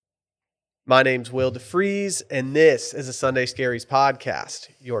My name's Will DeFries, and this is a Sunday Scaries podcast,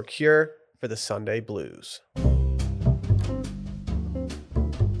 your cure for the Sunday blues.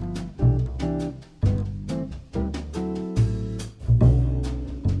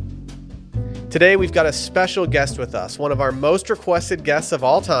 Today we've got a special guest with us, one of our most requested guests of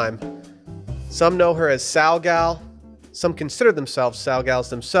all time. Some know her as Sal Gal, some consider themselves Sal Gals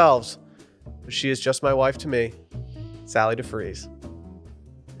themselves, but she is just my wife to me, Sally DeFries.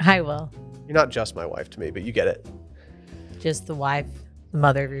 Hi, Will. You're not just my wife to me, but you get it. Just the wife, the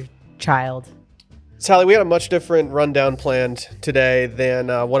mother of your child. Sally, we had a much different rundown planned today than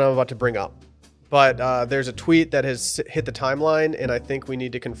what I'm about to bring up. But there's a tweet that has hit the timeline, and I think we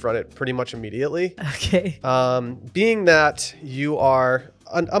need to confront it pretty much immediately. Okay. Being that you are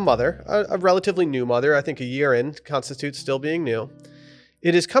a mother, a relatively new mother, I think a year in constitutes still being new.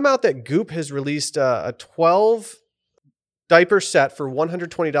 It has come out that Goop has released a 12 diaper set for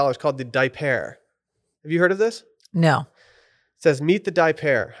 $120 called the Diaper. Have you heard of this? No. It says, meet the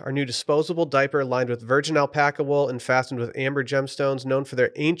Diaper, our new disposable diaper lined with virgin alpaca wool and fastened with amber gemstones, known for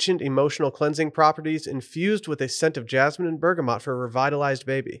their ancient emotional cleansing properties, infused with a scent of jasmine and bergamot for a revitalized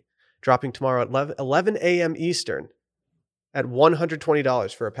baby. Dropping tomorrow at 11 a.m. Eastern at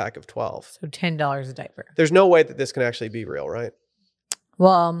 $120 for a pack of 12. So $10 a diaper. There's no way that this can actually be real, right?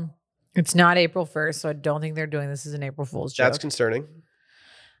 Well, it's not April 1st, so I don't think they're doing this as an April Fool's joke. That's concerning.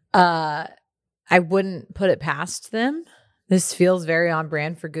 I wouldn't put it past them. This feels very on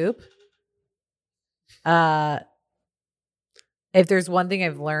brand for Goop. If there's one thing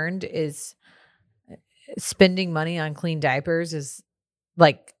I've learned is spending money on clean diapers is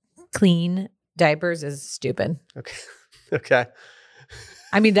stupid. Okay.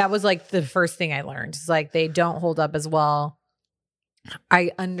 I mean, that was like the first thing I learned. It's like they don't hold up as well. I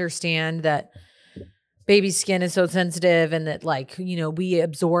understand that baby skin is so sensitive and that we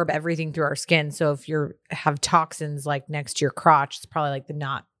absorb everything through our skin. So if you have toxins like next to your crotch, it's probably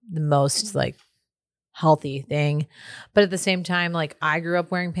not the most healthy thing. But at the same time, I grew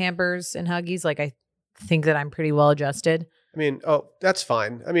up wearing Pampers and Huggies. I think that I'm pretty well adjusted. I mean, that's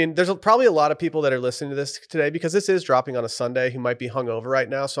fine. I mean, there's probably a lot of people that are listening to this today because this is dropping on a Sunday who might be hungover right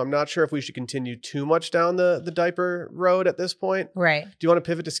now. So I'm not sure if we should continue too much down the diaper road at this point. Right. Do you want to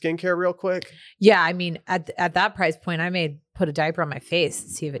pivot to skincare real quick? Yeah. I mean, at that price point, I may put a diaper on my face and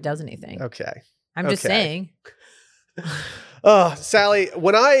see if it does anything. Okay. I'm just saying. Sally,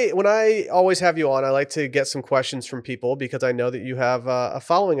 when I always have you on, I like to get some questions from people because I know that you have a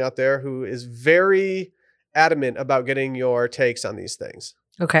following out there who is very adamant about getting your takes on these things.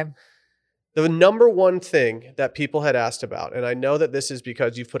 Okay. The number one thing that people had asked about, and I know that this is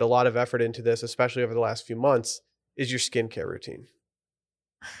because you've put a lot of effort into this, especially over the last few months, is your skincare routine.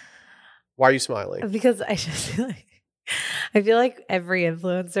 Why are you smiling? Because I just feel like every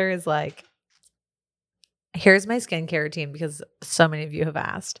influencer is here's my skincare routine because so many of you have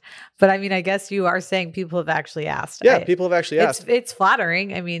asked. But I mean, I guess you are saying people have actually asked. Yeah, people have actually asked. It's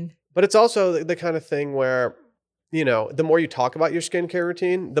flattering. I mean, but it's also the kind of thing where, the more you talk about your skincare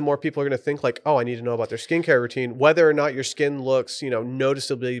routine, the more people are going to think oh, I need to know about their skincare routine, whether or not your skin looks,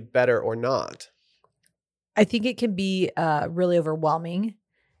 noticeably better or not. I think it can be really overwhelming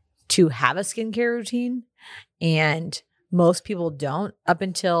to have a skincare routine. And most people don't. Up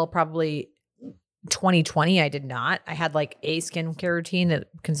until probably 2020, I did not. I had a skincare routine that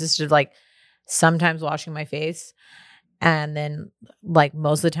consisted of sometimes washing my face. And then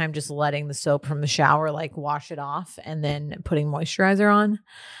most of the time just letting the soap from the shower wash it off and then putting moisturizer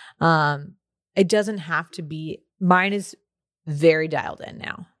on. It doesn't have to be, mine is very dialed in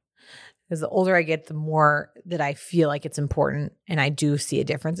now. Because the older I get, the more that I feel like it's important and I do see a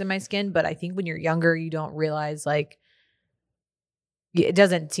difference in my skin. But I think when you're younger, you don't realize it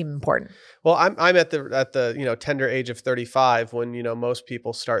doesn't seem important. Well, I'm at the tender age of 35 when most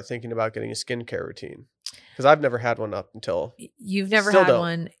people start thinking about getting a skincare routine. Because I've never had one up until you've never had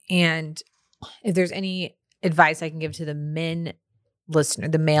one. And if there's any advice I can give to the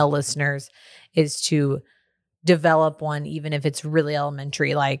male listeners, is to develop one, even if it's really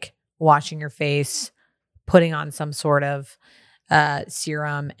elementary, like washing your face, putting on some sort of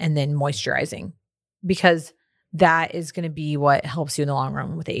serum, and then moisturizing, because that is going to be what helps you in the long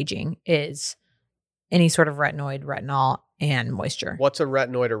run with aging, is any sort of retinol, and moisture. What's a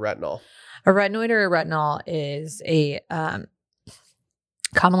retinoid or retinol? A retinoid or a retinol is a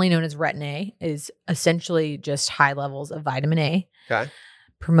commonly known as Retin-A, is essentially just high levels of vitamin A. Okay.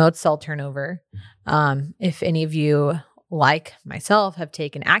 Promotes cell turnover. If any of you, like myself, have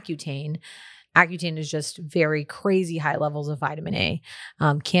taken Accutane, Accutane is just very crazy high levels of vitamin A.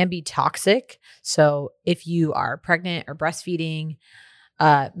 Can be toxic. So if you are pregnant or breastfeeding,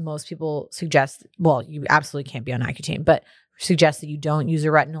 most people suggest, well, you absolutely can't be on Accutane, but suggest that you don't use a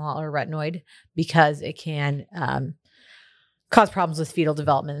retinol or retinoid because it can cause problems with fetal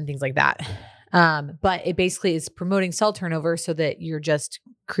development and things like that. But it basically is promoting cell turnover so that you're just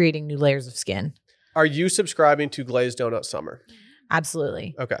creating new layers of skin. Are you subscribing to Glazed Donut Summer?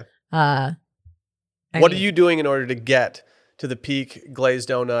 Absolutely. Okay. I What mean, are you doing in order to get to the peak glazed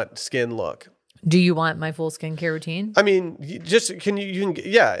donut skin look? do you want my full skincare routine? I mean,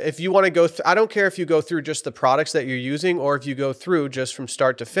 yeah, if you want to go, I don't care if you go through just the products that you're using or if you go through just from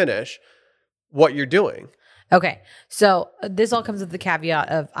start to finish what you're doing. Okay. So this all comes with the caveat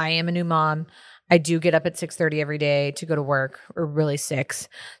of I am a new mom. I do get up at 6:30 every day to go to work, or really 6.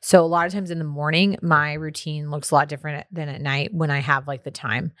 So a lot of times in the morning, my routine looks a lot different than at night when I have like the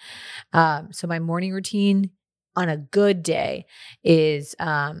time. So my morning routine on a good day is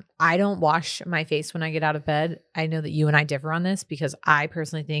I don't wash my face when I get out of bed. I know that you and I differ on this because I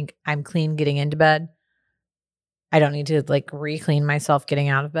personally think I'm clean getting into bed. I don't need to like re-clean myself getting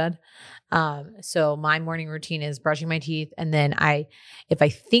out of bed. So my morning routine is brushing my teeth. And then if I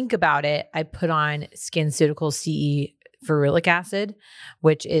think about it, I put on SkinCeuticals CE ferulic acid,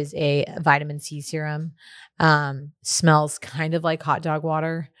 which is a vitamin C serum. Smells kind of like hot dog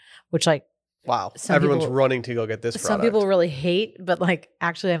water, which like, Wow. Some Everyone's people- running to go get this product. some people really hate, but like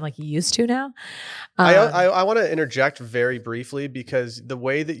actually I'm like used to now. I want to interject very briefly because the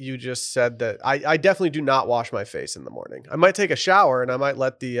way that you just said that, I definitely do not wash my face in the morning. I might take a shower and I might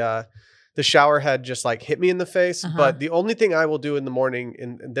let the shower head just like hit me in the face. Uh-huh. But the only thing I will do in the morning,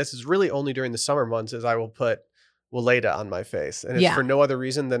 and this is really only during the summer months, is I will put Weleda on my face. And it's Yeah. for no other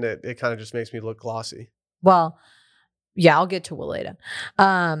reason than it kind of just makes me look glossy. Well, yeah, I'll get to Weleda.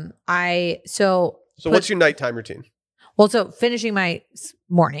 So what's your nighttime routine? So finishing my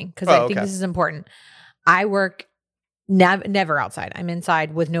morning, because I think okay. this is important. I work never outside. I'm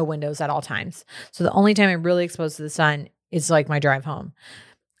inside with no windows at all times. So the only time I'm really exposed to the sun is like my drive home.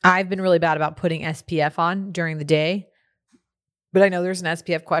 I've been really bad about putting SPF on during the day, but I know there's an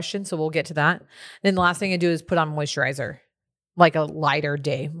SPF question, so we'll get to that. Then the last thing I do is put on moisturizer, like a lighter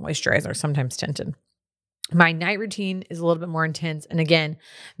day moisturizer, sometimes tinted. My night routine is a little bit more intense, and again,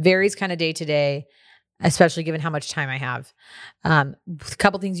 varies kind of day to day, especially given how much time I have. A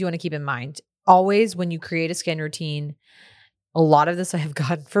couple things you want to keep in mind. Always when you create a skin routine, a lot of this I have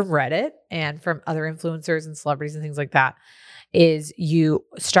gotten from Reddit and from other influencers and celebrities and things like that, is you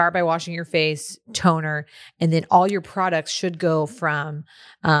start by washing your face, toner, and then all your products should go from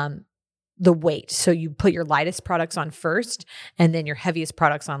the weight. So you put your lightest products on first and then your heaviest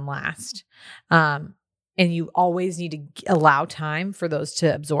products on last. And you always need to allow time for those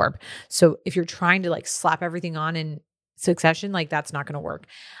to absorb. So if you're trying to like slap everything on in succession, like that's not going to work.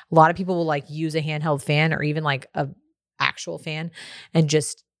 A lot of people will like use a handheld fan or even like a actual fan and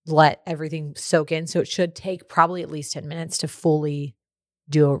just let everything soak in. So it should take probably at least 10 minutes to fully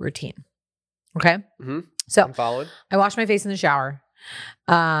do a routine. Okay. Mm-hmm. So I'm following. I wash my face in the shower.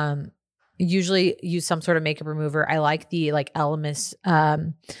 Usually use some sort of makeup remover. I like the like Elemis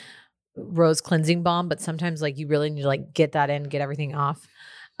rose cleansing balm, but sometimes like you really need to like get that in, get everything off.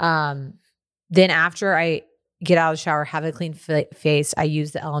 Then after I get out of the shower, have a clean face, I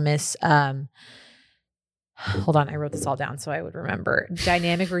use the Elemis. Hold on, I wrote this all down so I would remember.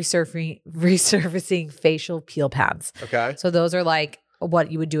 Dynamic resurfacing facial peel pads. Okay. So those are like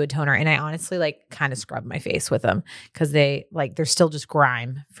what you would do a toner, and I honestly like kind of scrub my face with them because they're still just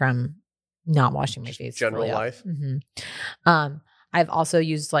grime from not washing my face. General life. Mm-hmm. I've also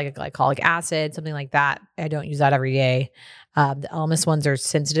used like a glycolic acid, something like that. I don't use that every day. The Elemis ones are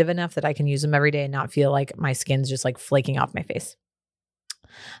sensitive enough that I can use them every day and not feel like my skin's just like flaking off my face.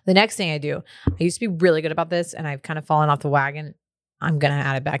 The next thing I do, I used to be really good about this and I've kind of fallen off the wagon. I'm going to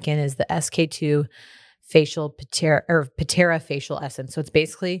add it back in, is the SK2 facial Patera facial essence. So it's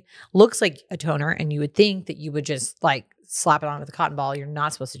basically looks like a toner, and you would think that you would just like slap it on with a cotton ball. You're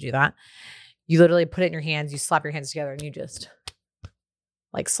not supposed to do that. You literally put it in your hands, you slap your hands together and you just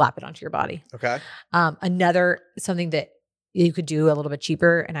like slap it onto your body. Okay. Another something that you could do a little bit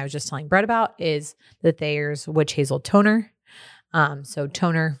cheaper, and I was just telling Brett about, is the Thayer's Witch Hazel Toner. So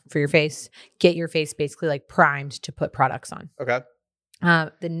toner for your face, get your face basically like primed to put products on. Okay.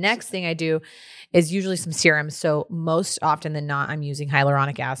 The next thing I do is usually some serums. So most often than not, I'm using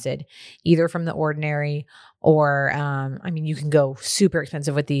hyaluronic acid, either from The Ordinary or, you can go super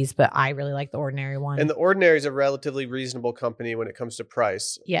expensive with these, but I really like The Ordinary one. And The Ordinary is a relatively reasonable company when it comes to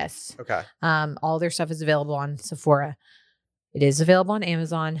price. Yes. Okay. All their stuff is available on Sephora. It is available on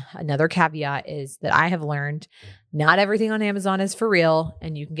Amazon. Another caveat is that I have learned not everything on Amazon is for real,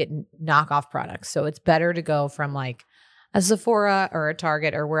 and you can get knockoff products. So it's better to go from like a Sephora or a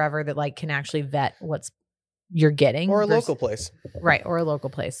Target or wherever that like can actually vet what's you're getting. Or a local place. Right. Or a local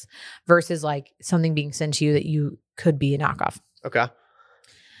place versus like something being sent to you that you could be a knockoff. Okay.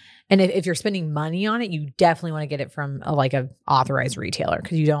 And if you're spending money on it, you definitely want to get it from a authorized retailer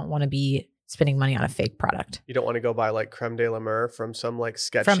because you don't want to be spending money on a fake product. You don't want to go buy like creme de la mer from some like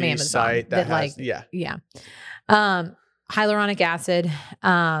sketchy From Amazon site that has, Yeah. Hyaluronic acid.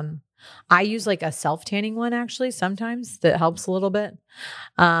 I use like a self-tanning one actually sometimes that helps a little bit.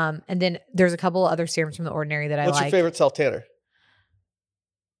 And then there's a couple other serums from The Ordinary that I like. What's your favorite self-tanner?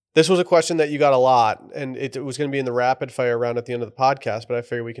 This was a question that you got a lot, and it was going to be in the rapid fire round at the end of the podcast, but I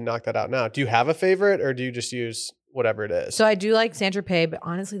figure we can knock that out now. Do you have a favorite, or do you just use whatever it is? So I do like Saint Tropez, but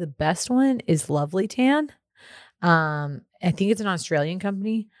honestly, the best one is Lovely Tan. I think it's an Australian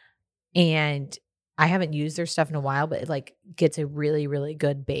company, and I haven't used their stuff in a while, but it like gets a really, really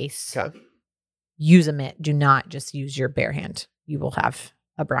good base. Okay. Use a mitt. Do not just use your bare hand. You will have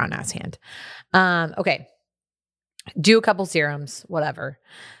a brown ass hand. Okay. Do a couple serums, whatever.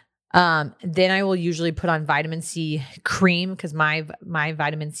 Then I will usually put on vitamin C cream because my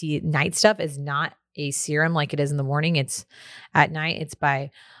vitamin C night stuff is not a serum like it is in the morning. It's at night. It's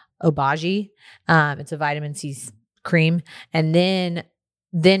by Obagi. It's a vitamin C cream. And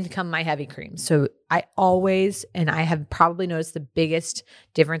then come my heavy cream. So I always, and I have probably noticed the biggest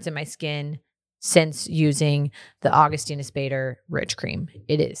difference in my skin since using the Augustina Spader Rich Cream.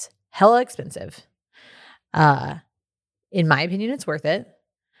 It is hella expensive. In my opinion, it's worth it.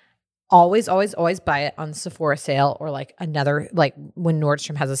 Always, always, always buy it on Sephora sale or like another, like when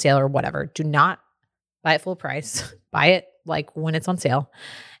Nordstrom has a sale or whatever. Do not buy it full price. Buy it like when it's on sale.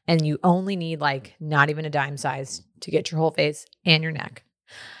 And you only need like not even a dime size to get your whole face and your neck.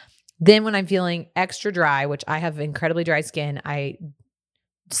 Then when I'm feeling extra dry, which I have incredibly dry skin, I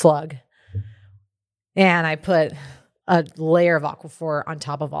slug. And I put a layer of Aquaphor on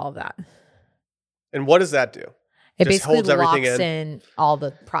top of all of that. And what does that do? It just basically holds everything locks in all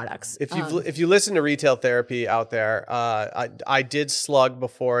the products. If you listen to Retail Therapy out there, I did slug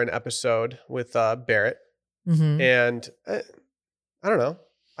before an episode with Barrett, and I don't know.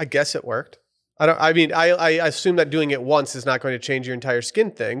 I guess it worked. I assume that doing it once is not going to change your entire skin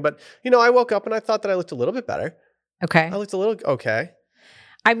thing. But I woke up and I thought that I looked a little bit better. Okay. I looked a little okay.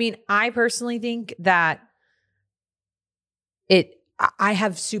 I mean, I personally think that I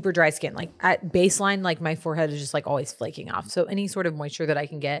have super dry skin. Like at baseline, like my forehead is just like always flaking off. So any sort of moisture that I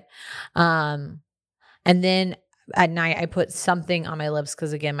can get. And then at night I put something on my lips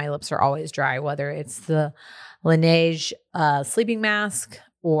because again, my lips are always dry, whether it's the Laneige sleeping mask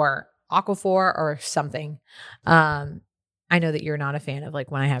or Aquaphor or something. I know that you're not a fan of like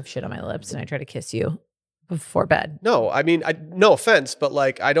when I have shit on my lips and I try to kiss you before bed. No, I mean, no offense, but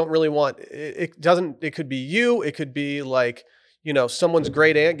like I don't really want it. It could be you. It could be like, someone's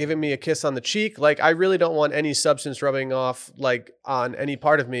great aunt giving me a kiss on the cheek. Like, I really don't want any substance rubbing off like on any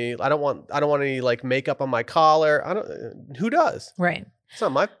part of me. I don't want any like makeup on my collar. Who does? Right. It's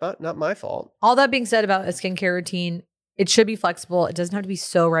not my fault. All that being said about a skincare routine, it should be flexible. It doesn't have to be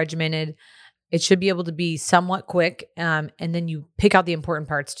so regimented. It should be able to be somewhat quick. And then you pick out the important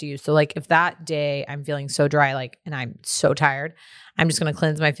parts to use. So like if that day I'm feeling so dry, and I'm so tired, I'm just going to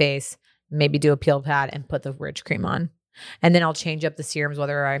cleanse my face, maybe do a peel pad and put the Rich Cream on. And then I'll change up the serums,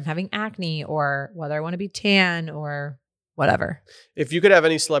 whether I'm having acne or whether I want to be tan or whatever. If you could have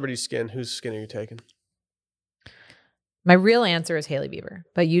any celebrity skin, whose skin are you taking? My real answer is Hailey Bieber,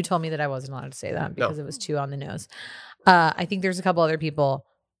 but you told me that I wasn't allowed to say that because it was too on the nose. I think there's a couple other people.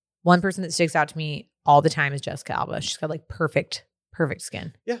 One person that sticks out to me all the time is Jessica Alba. She's got like perfect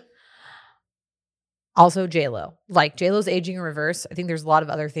skin. Yeah. Also J-Lo. Like J-Lo's aging in reverse. I think there's a lot of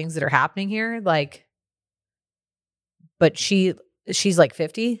other things that are happening here. Like, but she's like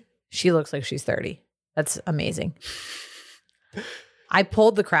 50. She looks like she's 30. That's amazing. I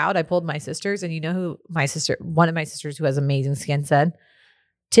pulled the crowd. I pulled my sisters. And you know who one of my sisters who has amazing skin said?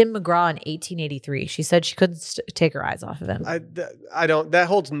 Tim McGraw in 1883. She said she couldn't take her eyes off of him. That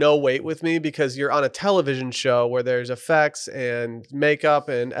holds no weight with me because you're on a television show where there's effects and makeup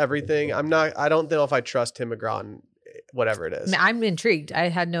and everything. I don't know if I trust Tim McGraw and whatever it is. I'm intrigued. I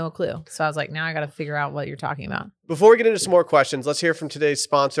had no clue. So I was like, now I got to figure out what you're talking about. Before we get into some more questions, let's hear from today's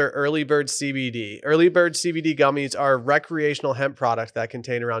sponsor, Early Bird CBD. Early Bird CBD gummies are a recreational hemp product that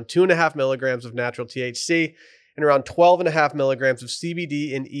contain around 2.5 milligrams of natural THC and around 12.5 milligrams of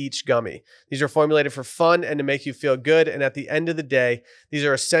CBD in each gummy. These are formulated for fun and to make you feel good. And at the end of the day, these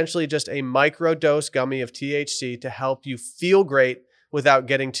are essentially just a micro dose gummy of THC to help you feel great without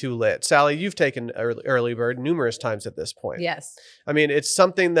getting too lit. Sally, you've taken early bird numerous times at this point. Yes. I mean, it's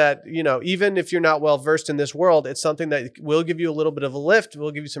something that, even if you're not well versed in this world, it's something that will give you a little bit of a lift,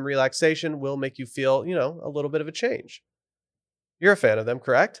 will give you some relaxation, will make you feel, a little bit of a change. You're a fan of them,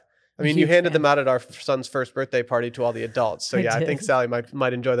 correct? I mean, you handed them out at our son's first birthday party to all the adults. So I think Sally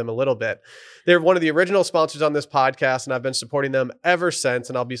might enjoy them a little bit. They're one of the original sponsors on this podcast, and I've been supporting them ever since,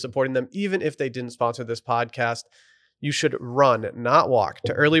 and I'll be supporting them even if they didn't sponsor this podcast. You should run, not walk,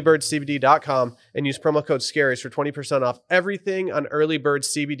 to earlybirdcbd.com and use promo code SCARIES for 20% off everything on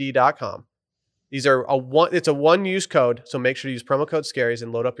earlybirdcbd.com. It's a one-use code, so make sure to use promo code SCARIES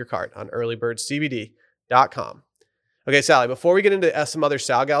and load up your cart on earlybirdcbd.com. Okay, Sally, before we get into some other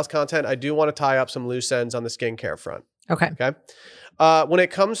Sal Gals content, I do want to tie up some loose ends on the skincare front. Okay. When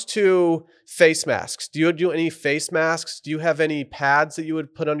it comes to face masks, do you do any face masks? Do you have any pads that you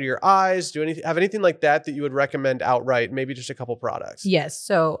would put under your eyes? Do you have anything like that you would recommend outright? Maybe just a couple products. Yes.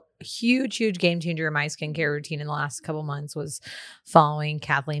 So huge game changer in my skincare routine in the last couple months was following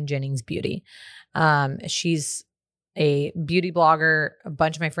Kathleen Jennings Beauty. She's a beauty blogger. A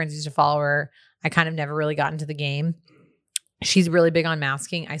bunch of my friends used to follow her. I kind of never really got into the game. She's really big on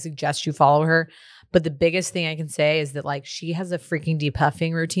masking. I suggest you follow her. But the biggest thing I can say is that she has a freaking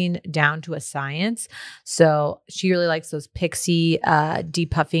depuffing routine down to a science. So she really likes those Pixie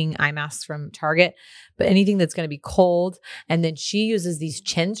depuffing eye masks from Target, but anything that's going to be cold. And then she uses these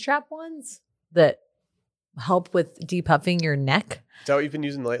chin strap ones that help with depuffing your neck. Is that what you've been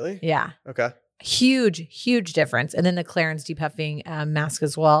using lately? Yeah. Okay. Huge difference. And then the Clarins depuffing mask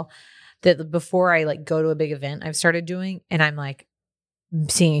as well. That before I go to a big event I've started doing, and I'm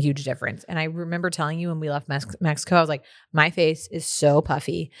seeing a huge difference. And I remember telling you when we left Mexico, I was like, my face is so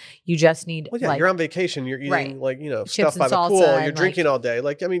puffy. You just need you're on vacation. You're eating stuff by the salsa pool. You're drinking all day.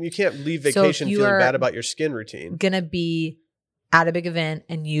 You can't leave vacation feeling bad about your skin routine. Gonna be at a big event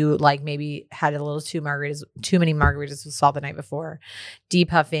and you maybe had a little too many margaritas with salt the night before,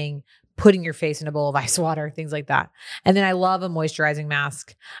 depuffing, putting your face in a bowl of ice water, things like that. And then I love a moisturizing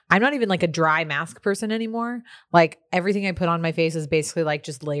mask. I'm not even a dry mask person anymore. Everything I put on my face is basically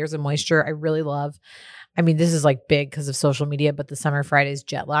just layers of moisture. I really love, this is big because of social media, but the Summer Fridays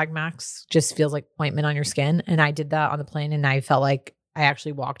jet lag mask just feels like ointment on your skin. And I did that on the plane and I felt like I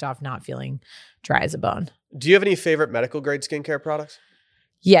actually walked off not feeling dry as a bone. Do you have any favorite medical grade skincare products?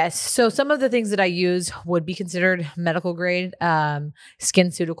 Yes. So some of the things that I use would be considered medical grade.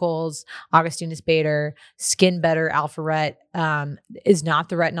 SkinCeuticals, Augustinus Bader, Skin Better, Alpharet is not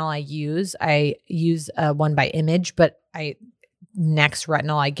the retinol I use. I use one by Image, but next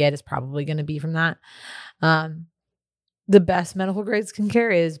retinol I get is probably going to be from that. The best medical grade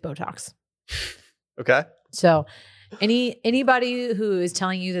skincare is Botox. Okay. So anybody who is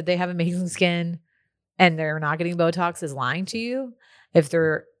telling you that they have amazing skin and they're not getting Botox is lying to you. If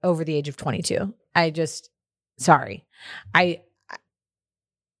they're over the age of 22, sorry.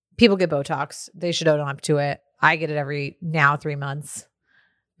 People get Botox. They should own up to it. I get it every 3 months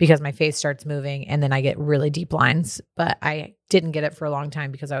because my face starts moving and then I get really deep lines, but I didn't get it for a long time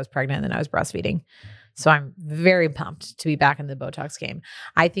because I was pregnant and then I was breastfeeding. So I'm very pumped to be back in the Botox game.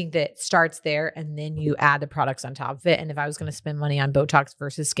 I think that it starts there and then you add the products on top of it. And if I was going to spend money on Botox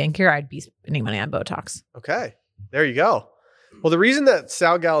versus skincare, I'd be spending money on Botox. Okay. There you go. Well, the reason that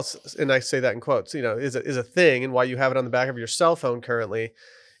Sal Gals, and I say that in quotes, is a thing, and why you have it on the back of your cell phone currently,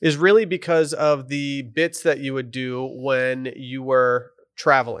 is really because of the bits that you would do when you were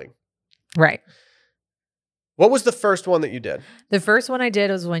traveling. Right. What was the first one that you did? The first one I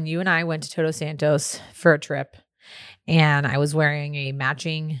did was when you and I went to Todos Santos for a trip, and I was wearing a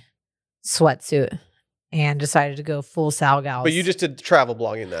matching sweatsuit. And decided to go full Sal Gals. But you just did travel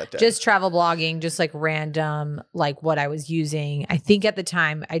blogging that day. Just travel blogging, just random, what I was using. I think at the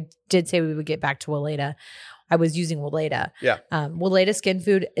time, I did say we would get back to Weleda. I was using Weleda. Yeah. Weleda Skin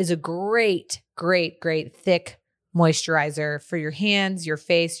Food is a great thick moisturizer for your hands, your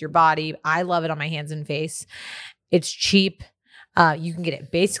face, your body. I love it on my hands and face. It's cheap. You can get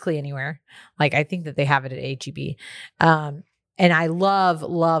it basically anywhere. I think that they have it at H-E-B. And I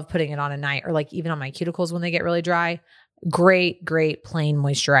love putting it on at night or even on my cuticles when they get really dry. Great plain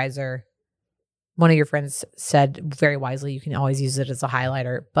moisturizer. One of your friends said very wisely, you can always use it as a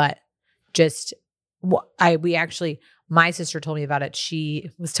highlighter, but my sister told me about it.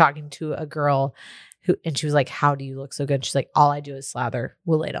 She was talking to a girl and she was like, how do you look so good? She's like, all I do is slather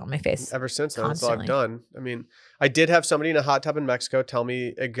Weleda on my face. Ever since then, that's all I've done. I did have somebody in a hot tub in Mexico tell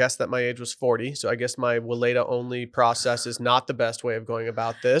me, I guess that my age was 40. So I guess my Weleda only process is not the best way of going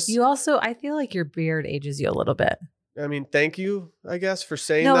about this. You also, I feel like your beard ages you a little bit. Thank you, I guess, for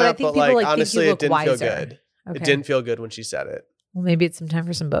saying that. that. But honestly, it didn't wiser. feel good. Okay. It didn't feel good when she said it. Well, maybe it's some time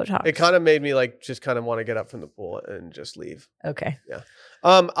for some Botox. It kind of made me like just kind of want to get up from the pool and just leave. Okay.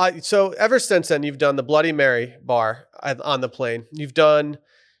 So ever since then, you've done the Bloody Mary bar on the plane. You've done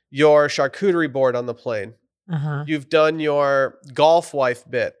your charcuterie board on the plane. Uh-huh. You've done your golf wife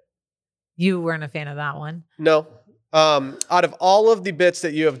bit. You weren't a fan of that one. No. Out of all of the bits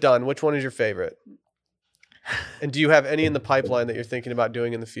that you have done, which one is your favorite? And do you have any in the pipeline that you're thinking about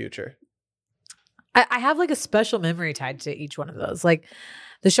doing in the future? I have like a special memory tied to each one of those. Like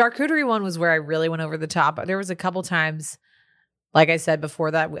the charcuterie one was where I really went over the top. There was a couple times, like I said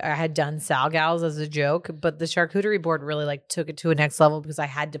before that, I had done Sal Gals as a joke, but the charcuterie board really like took it to a next level because I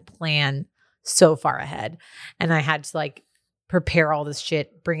had to plan so far ahead and I had to like prepare all this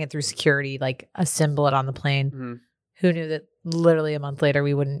shit, bring it through security, like assemble it on the plane. Mm-hmm. Who knew that literally a month later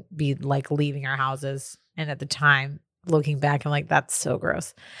we wouldn't be like leaving our houses? And at the time, looking back, I'm like, that's so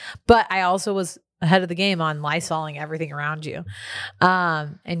gross. But I also was ahead of the game on Lysoling everything around you.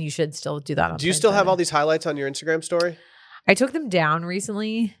 And you should still do that. Do you still have all these highlights on your Instagram story? I took them down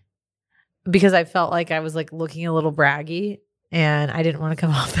recently because I felt like I was like looking a little braggy and I didn't want to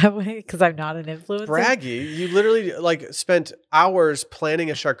come off that way because I'm not an influencer. Braggy? You literally like spent hours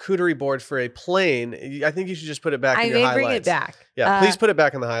planning a charcuterie board for a plane. I think you should just put it back in your highlights. I may bring it back. Yeah, please put it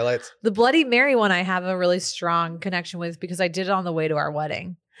back in the highlights. The Bloody Mary one I have a really strong connection with because I did it on the way to our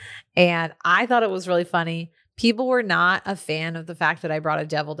wedding. And I thought it was really funny. People were not a fan of the fact that I brought a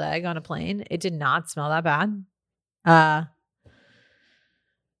deviled egg on a plane. It did not smell that bad.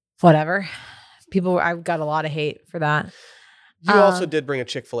 Whatever. I got a lot of hate for that. You also did bring a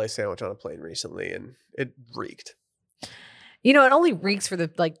Chick-fil-A sandwich on a plane recently and it reeked. You know, it only reeks for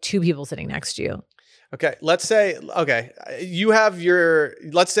the like two people sitting next to you. Okay. Let's say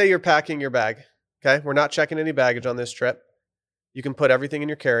you're packing your bag. Okay. We're not checking any baggage on this trip. You can put everything in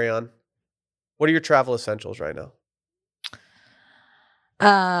your carry-on. What are your travel essentials right now?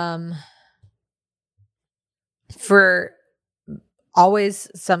 For always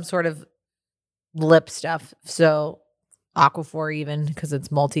some sort of lip stuff. So Aquaphor even because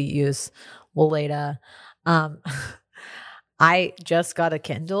it's multi-use. Weleda. I just got a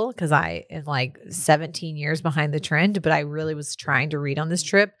Kindle because I am like 17 years behind the trend, but I really was trying to read on this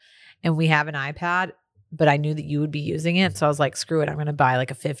trip and we have an iPad. But I knew that you would be using it. So I was like, screw it. I'm going to buy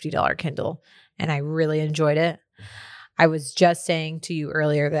like a $50 Kindle. And I really enjoyed it. I was just saying to you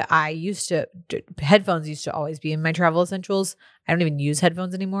earlier that headphones used to always be in my travel essentials. I don't even use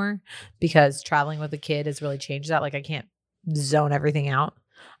headphones anymore because traveling with a kid has really changed that. Like I can't zone everything out.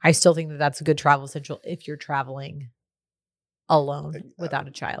 I still think that that's a good travel essential if you're traveling alone without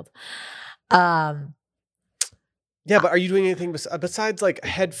a child. Yeah, but are you doing anything besides like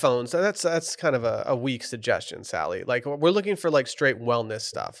headphones? That's kind of a weak suggestion, Sally. Like we're looking for like straight wellness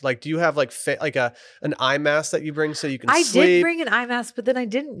stuff. Like, do you have like an eye mask that you bring so you can sleep? I did bring an eye mask, but then I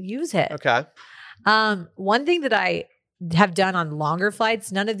didn't use it. Okay. One thing that I have done on longer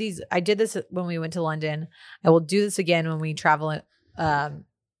flights, none of these, I did this when we went to London. I will do this again when we travel,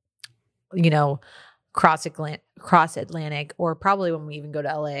 cross Atlantic, or probably when we even go to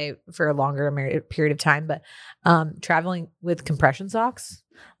LA for a longer period of time. But traveling with compression socks,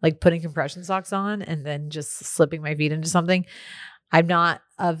 like putting compression socks on and then just slipping my feet into something. I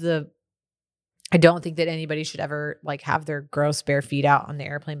don't think that anybody should ever like have their gross bare feet out on the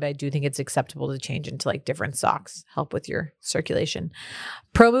airplane, but I do think it's acceptable to change into like different socks, help with your circulation.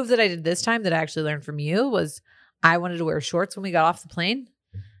 Pro move that I did this time that I actually learned from you was I wanted to wear shorts when we got off the plane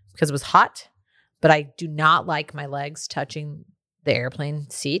because it was hot. But I do not like my legs touching the airplane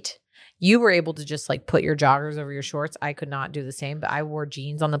seat. You were able to just like put your joggers over your shorts. I could not do the same, but I wore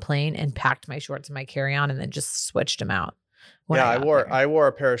jeans on the plane and packed my shorts in my carry-on and then just switched them out. I wore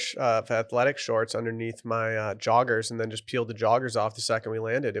a pair of athletic shorts underneath my joggers and then just peeled the joggers off the second we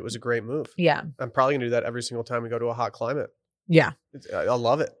landed. It was a great move. Yeah. I'm probably gonna do that every single time we go to a hot climate. Yeah. I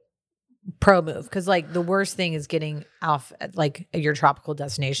love it. Pro move, because like the worst thing is getting off at like your tropical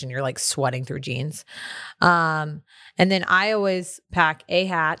destination. You're like sweating through jeans. And then I always pack a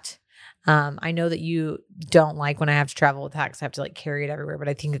hat. I know that you don't like when I have to travel with hats. I have to like carry it everywhere, but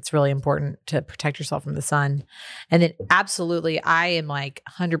I think it's really important to protect yourself from the sun. And then absolutely, I am like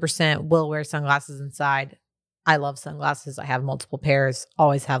 100% will wear sunglasses inside. I love sunglasses. I have multiple pairs,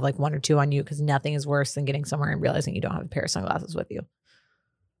 always have like one or two on you because nothing is worse than getting somewhere and realizing you don't have a pair of sunglasses with you.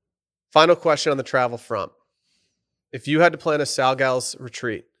 Final question on the travel front. If you had to plan a Sal Gals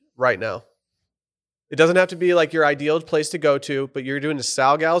retreat right now, it doesn't have to be like your ideal place to go to, but you're doing a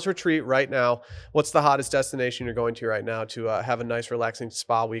Sal Gals retreat right now. What's the hottest destination you're going to right now to have a nice, relaxing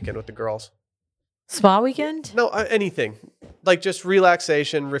spa weekend with the girls? Spa weekend? No, anything. Like just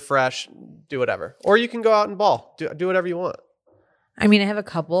relaxation, refresh, do whatever. Or you can go out and ball. Do whatever you want. I mean, I have a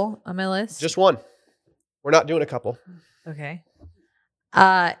couple on my list. Just one. We're not doing a couple. Okay.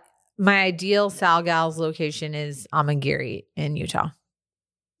 My ideal Sal Gals location is Amangiri in Utah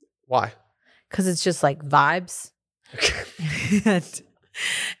Why? because it's just like vibes.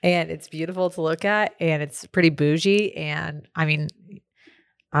 and it's beautiful to look at, and it's pretty bougie. And I mean,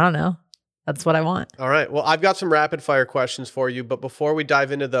 I don't know. That's what I want. All right. Well, I've got some rapid fire questions for you, but before we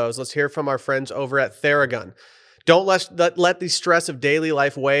dive into those, let's hear from our friends over at Theragun. Don't let the stress of daily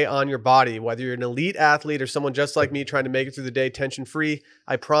life weigh on your body. Whether you're an elite athlete or someone just like me trying to make it through the day tension-free,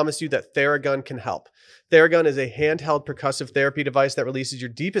 I promise you that Theragun can help. Theragun is a handheld percussive therapy device that releases your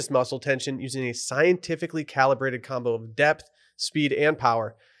deepest muscle tension using a scientifically calibrated combo of depth, speed, and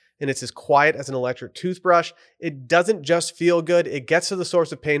power. And it's as quiet as an electric toothbrush. It doesn't just feel good. It gets to the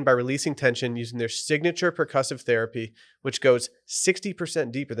source of pain by releasing tension using their signature percussive therapy, which goes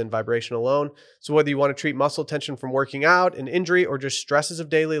 60% deeper than vibration alone. So whether you want to treat muscle tension from working out, an injury, or just stresses of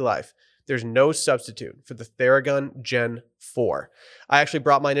daily life, there's no substitute for the Theragun Gen 4. I actually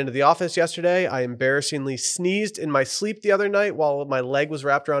brought mine into the office yesterday. I embarrassingly sneezed in my sleep the other night while my leg was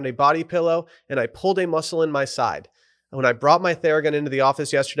wrapped around a body pillow, and I pulled a muscle in my side. When I brought my Theragun into the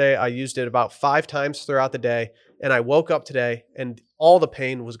office yesterday, I used it about 5 times throughout the day, and I woke up today and all the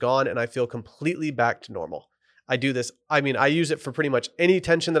pain was gone and I feel completely back to normal. I use it for pretty much any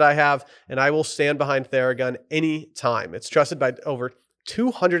tension that I have, and I will stand behind Theragun any time. It's trusted by over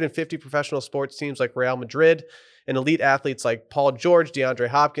 250 professional sports teams like Real Madrid and elite athletes like Paul George, DeAndre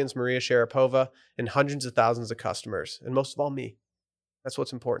Hopkins, Maria Sharapova, and hundreds of thousands of customers, and most of all me. That's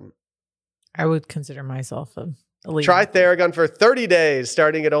what's important. I would consider myself a elite. Try Theragun for 30 days,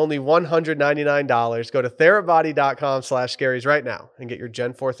 starting at only $199. Go to therabody.com/scaries right now and get your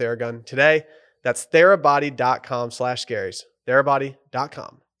Gen 4 Theragun today. That's therabody.com/scaries.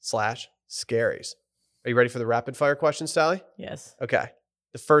 therabody.com/scaries. Are you ready for the rapid fire questions, Sally? Yes. Okay.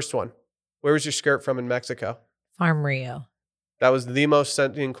 The first one. Where was your skirt from in Mexico? Farm Rio. That was the most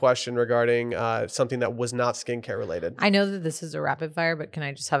sent in question regarding something that was not skincare related. I know that this is a rapid fire, but can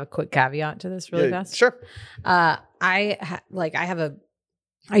I just have a quick caveat to this really fast? Sure. I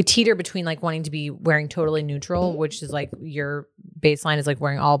teeter between like wanting to be wearing totally neutral, which is like your baseline is like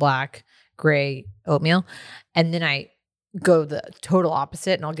wearing all black, gray, oatmeal. And then I go the total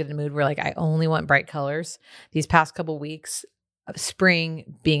opposite and I'll get in a mood where like I only want bright colors. These past couple weeks of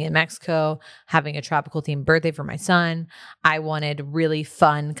spring, being in Mexico, having a tropical themed birthday for my son, I wanted really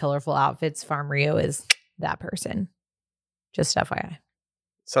fun, colorful outfits. Farm Rio is that person. Just FYI.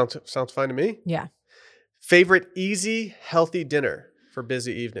 Sounds fine to me. Yeah. Favorite easy, healthy dinner for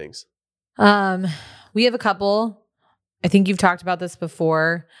busy evenings? We have a couple. I think you've talked about this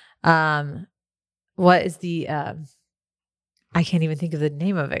before. What is the I can't even think of the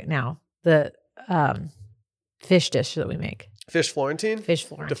name of it now. The fish dish that we make. Fish Florentine? Fish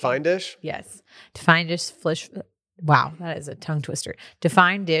Florentine. Defined dish? Yes. Defined dish fish. Wow, that is a tongue twister.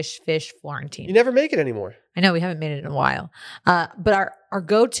 Defined dish fish Florentine. You never make it anymore. I know we haven't made it in a while. But our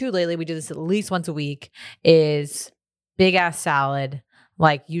go-to lately, we do this at least once a week, is big ass salad,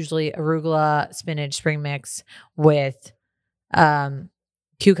 like usually arugula, spinach, spring mix with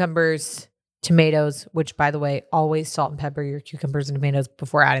cucumbers, tomatoes, which by the way, always salt and pepper your cucumbers and tomatoes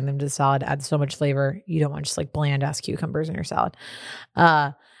before adding them to the salad. Adds so much flavor. You don't want just like bland ass cucumbers in your salad.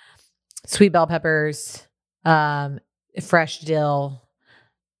 Sweet bell peppers, fresh dill,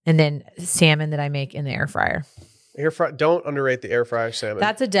 and then salmon that I make in the air fryer. Don't underrate the air fryer salmon.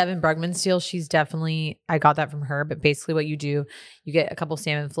 That's a Devin Brugman steal. I got that from her. But basically what you do, you get a couple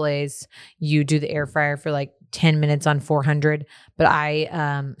salmon fillets, you do the air fryer for like 10 minutes on 400. But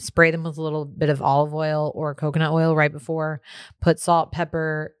I spray them with a little bit of olive oil or coconut oil right before. Put salt,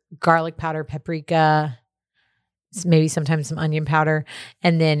 pepper, garlic powder, paprika, maybe sometimes some onion powder.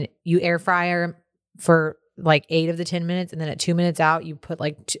 And then you air fryer for like 8 of the 10 minutes. And then at 2 minutes out, you put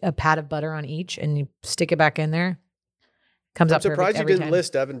like a pat of butter on each and you stick it back in there. I'm surprised you didn't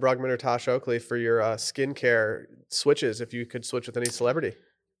list Devin Brugman or Tosh Oakley for your skincare switches if you could switch with any celebrity.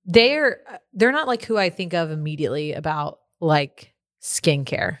 They're not like who I think of immediately about like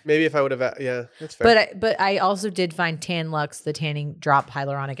skincare. Maybe if I would have, yeah, that's fair. But I also did find Tan Lux, the tanning drop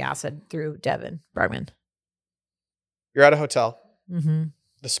hyaluronic acid through Devin Brugman. You're at a hotel. Mm-hmm.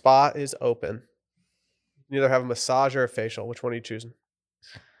 The spa is open. You either have a massage or a facial. Which one are you choosing?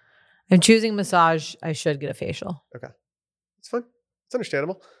 I'm choosing massage. I should get a facial. Okay. It's fun. It's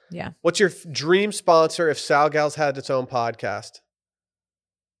understandable. Yeah. What's your dream sponsor if Sal Gals had its own podcast?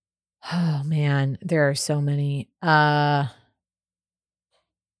 Oh man, there are so many.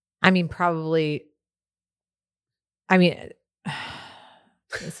 Probably.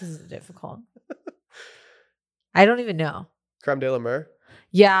 This is difficult. I don't even know. Creme de la mer.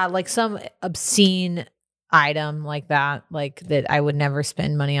 Yeah, like some obscene item like that I would never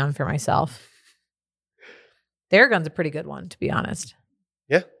spend money on for myself. The air gun's a pretty good one, to be honest.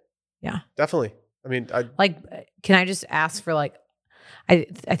 Yeah. Yeah. Definitely. I mean, can I just ask for like, I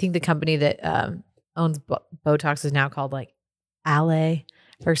think the company that owns Botox is now called like Allē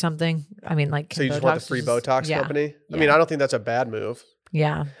or something. I mean, like, so you just want the free Botox company? I mean, I don't think that's a bad move.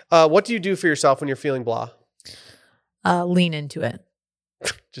 Yeah. What do you do for yourself when you're feeling blah? Lean into it.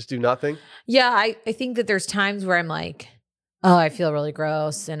 Just do nothing? Yeah, I think that there's times where I'm like, oh, I feel really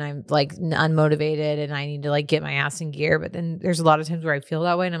gross and I'm like unmotivated and I need to like get my ass in gear. But then there's a lot of times where I feel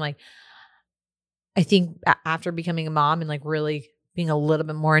that way and I'm like, I think after becoming a mom and like really being a little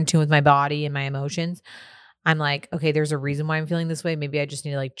bit more in tune with my body and my emotions, I'm like, okay, there's a reason why I'm feeling this way. Maybe I just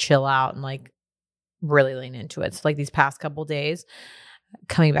need to like chill out and like really lean into it. So like these past couple days,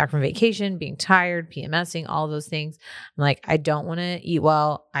 coming back from vacation, being tired, PMSing, all those things, I'm like, I don't want to eat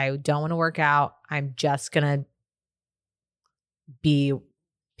well. I don't want to work out. I'm just going to be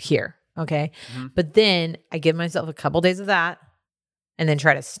here. Okay. Mm-hmm. But then I give myself a couple days of that and then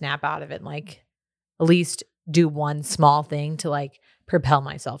try to snap out of it and like at least do one small thing to like propel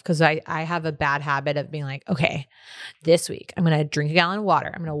myself. Cause I have a bad habit of being like, okay, this week I'm going to drink a gallon of water.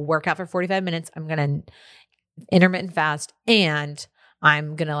 I'm going to work out for 45 minutes. I'm going to intermittent fast and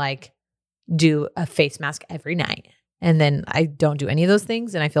I'm going to like do a face mask every night. And then I don't do any of those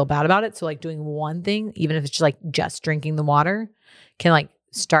things and I feel bad about it. So like doing one thing, even if it's just like just drinking the water, can like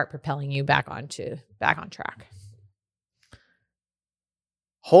start propelling you back on track.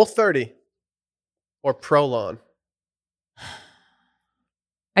 Whole30 or Prolon?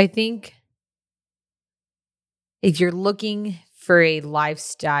 I think if you're looking for a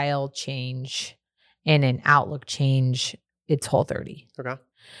lifestyle change and an outlook change, it's Whole30. Okay.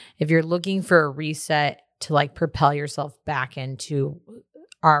 If you're looking for a reset to like propel yourself back into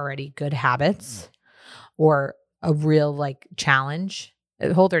already good habits or a real like challenge,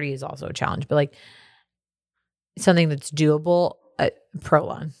 Whole30 is also a challenge, but like something that's doable,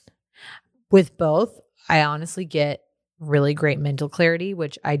 Prolon. With both, I honestly get really great mental clarity,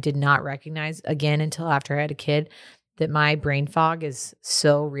 which I did not recognize again until after I had a kid, that my brain fog is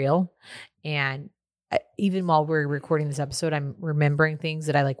so real. And even while we're recording this episode, I'm remembering things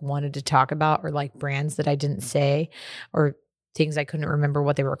that I like wanted to talk about or like brands that I didn't say or things I couldn't remember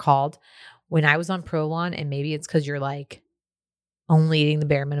what they were called. When I was on Prolon, and maybe it's because you're like only eating the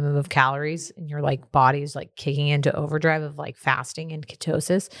bare minimum of calories and your like body is like kicking into overdrive of like fasting and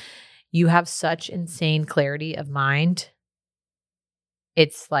ketosis, you have such insane clarity of mind.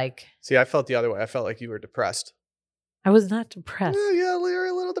 It's like... See, I felt the other way. I felt like you were depressed. I was not depressed. Yeah, you're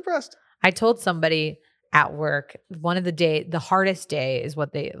a little depressed. I told somebody at work, the hardest day is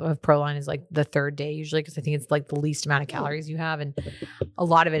of Prolon is like the third day usually, because I think it's like the least amount of calories you have. And a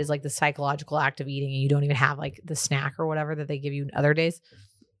lot of it is like the psychological act of eating and you don't even have like the snack or whatever that they give you other days.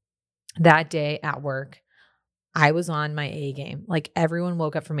 That day at work, I was on my A game. Like everyone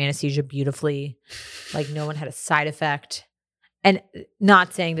woke up from anesthesia beautifully. Like no one had a side effect. And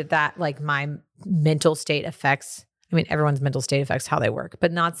not saying that like my mental state affects, I mean, everyone's mental state affects how they work,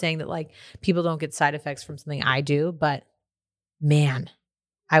 but not saying that like people don't get side effects from something I do, but man,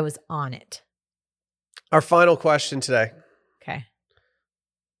 I was on it. Our final question today. Okay.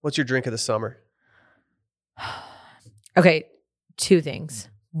 What's your drink of the summer? Okay. 2 things.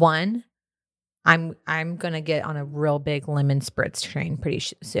 One, I'm going to get on a real big lemon spritz train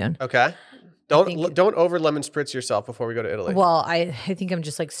pretty soon. Okay. Don't over lemon spritz yourself before we go to Italy. Well, I think I'm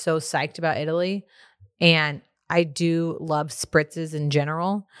just like so psyched about Italy, and I do love spritzes in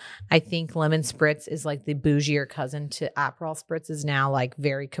general. I think lemon spritz is like the bougier cousin to Aperol spritz is now like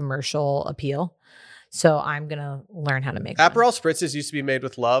very commercial appeal. So I'm going to learn how to make Aperol spritzes used to be made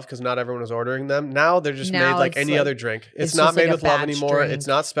with love because not everyone was ordering them. Now they're just made like any other drink. It's not made with love anymore. Drink. It's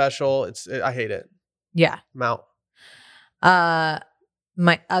not special. I hate it. Yeah. I'm out.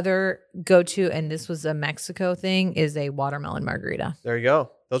 My other go-to, and this was a Mexico thing, is a watermelon margarita. There you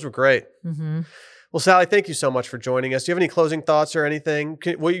go. Those were great. Mm-hmm. Well, Sally, thank you so much for joining us. Do you have any closing thoughts or anything?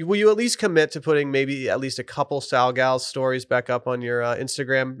 Will you at least commit to putting maybe at least a couple Sal Gals stories back up on your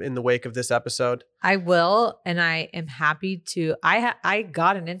Instagram in the wake of this episode? I will, and I am happy to. I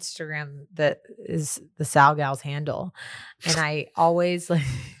got an Instagram that is the Sal Gals handle, and I always like...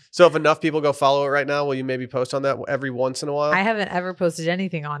 So if enough people go follow it right now, will you maybe post on that every once in a while? I haven't ever posted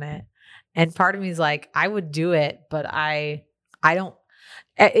anything on it. And part of me is like, I would do it, but I don't.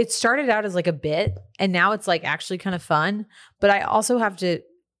 It started out as like a bit and now it's like actually kind of fun. But I also have to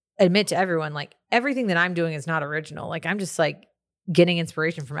admit to everyone, like everything that I'm doing is not original. Like I'm just like getting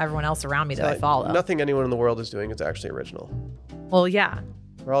inspiration from everyone else around me that I follow. Nothing anyone in the world is doing is actually original. Well, yeah.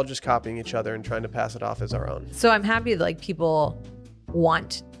 We're all just copying each other and trying to pass it off as our own. So I'm happy that like people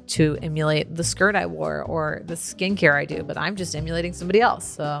want to emulate the skirt I wore or the skincare I do, but I'm just emulating somebody else.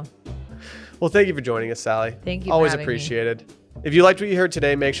 So, well, thank you for joining us, Sally. Thank you. Always for having appreciated. Me. If you liked what you heard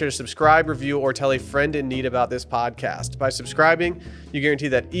today, make sure to subscribe, review, or tell a friend in need about this podcast. By subscribing, you guarantee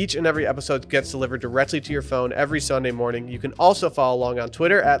that each and every episode gets delivered directly to your phone every Sunday morning. You can also follow along on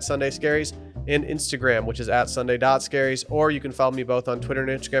Twitter at Sunday Scaries and Instagram, which is at Sunday.Scaries, or you can follow me both on Twitter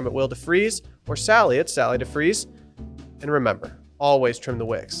and Instagram at Will DeFries or Sally at Sally DeFries. And remember, always trim the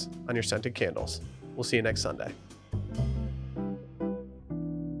wicks on your scented candles. We'll see you next Sunday.